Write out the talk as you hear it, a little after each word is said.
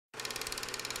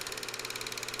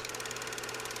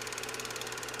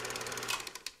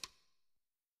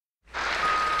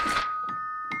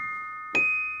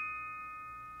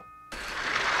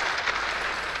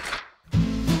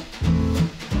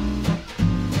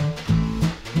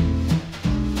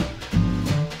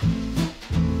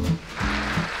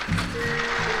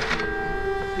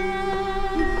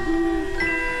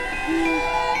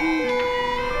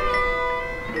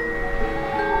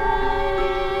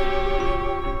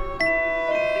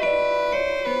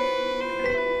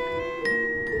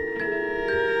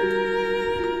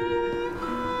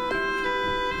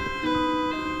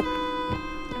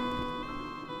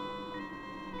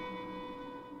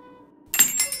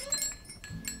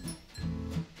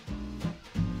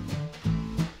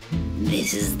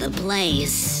This is the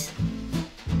place.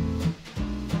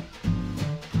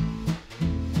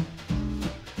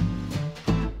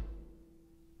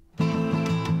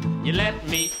 You let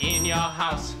me in your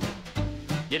house.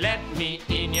 You let me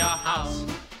in your house.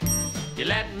 You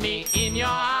let me in your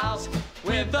house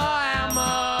with a hammer.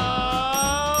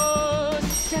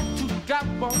 Set to drop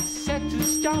one, set to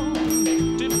stone.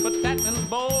 To put that in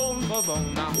bone for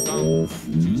bone. Now come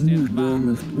to step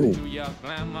back to your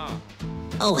glamour.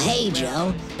 Oh, hey,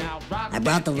 Joe. I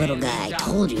brought the little guy I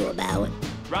told you about.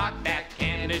 Rock that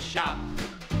candy shop.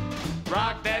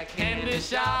 Rock that candy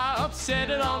shop. Set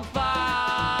it on fire.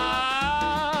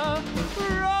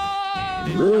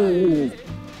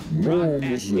 Rock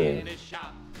that candy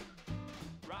shop.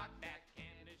 Rock that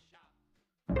candy shop.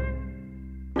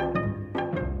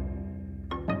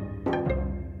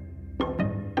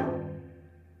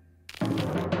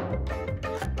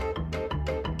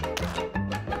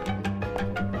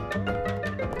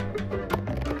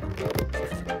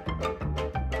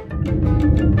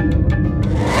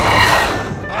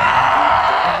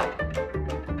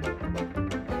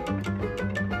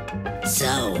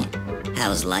 So,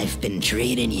 how's life been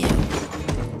treating you?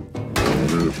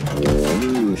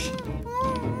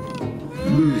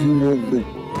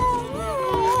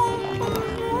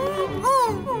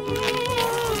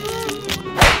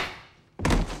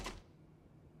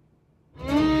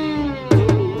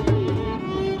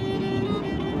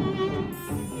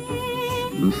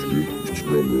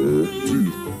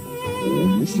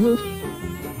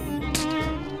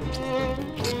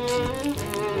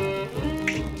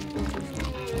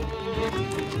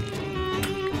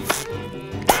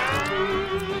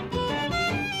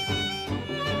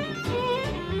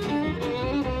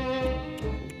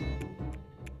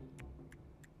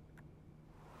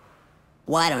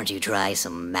 Why don't you try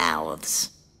some mouths?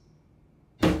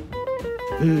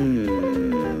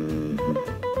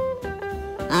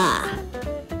 Ah.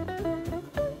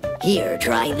 Here,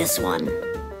 try this one.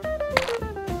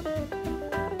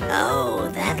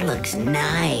 Oh, that looks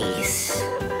nice.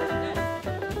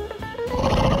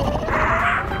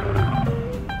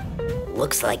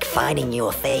 Looks like finding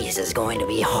your face is going to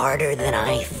be harder than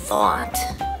I thought.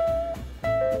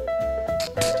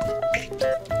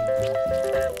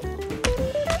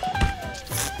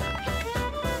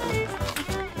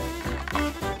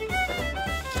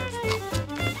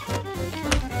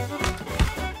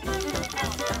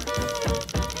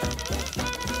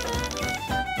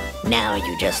 Now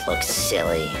you just look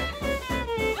silly.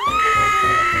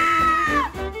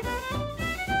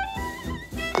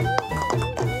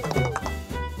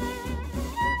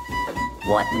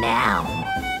 What now?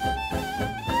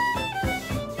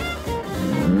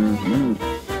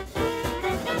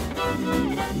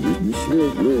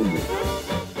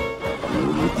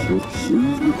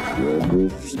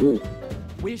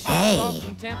 Hey,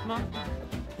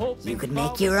 you could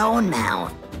make your own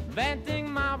mouth.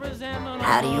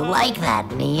 How do you like that,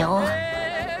 Neil?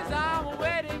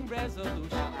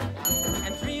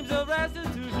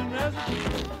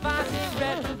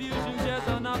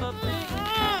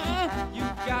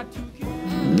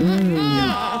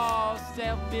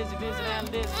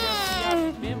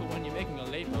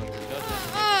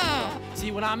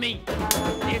 See what I mean?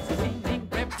 It's seeming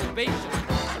reprobation.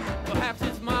 Perhaps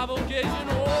it's my vocation.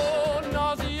 Oh,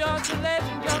 nauseous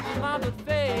legend comes from my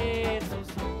face so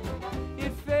soon.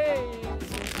 It fades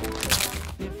so soon.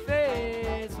 It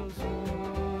fades so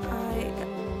soon.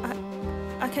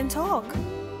 I can talk.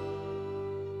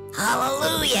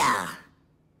 Hallelujah!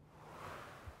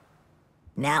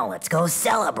 Now let's go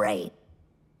celebrate.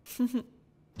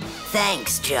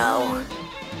 Thanks, Joe.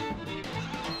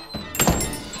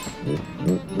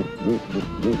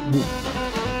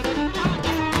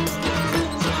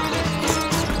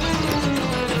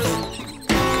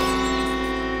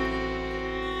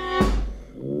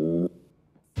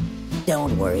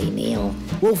 Don't worry, Neil.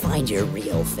 We'll find your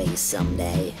real face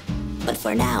someday. But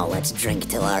for now, let's drink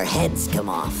till our heads come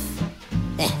off.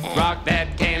 Rock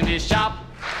that candy shop.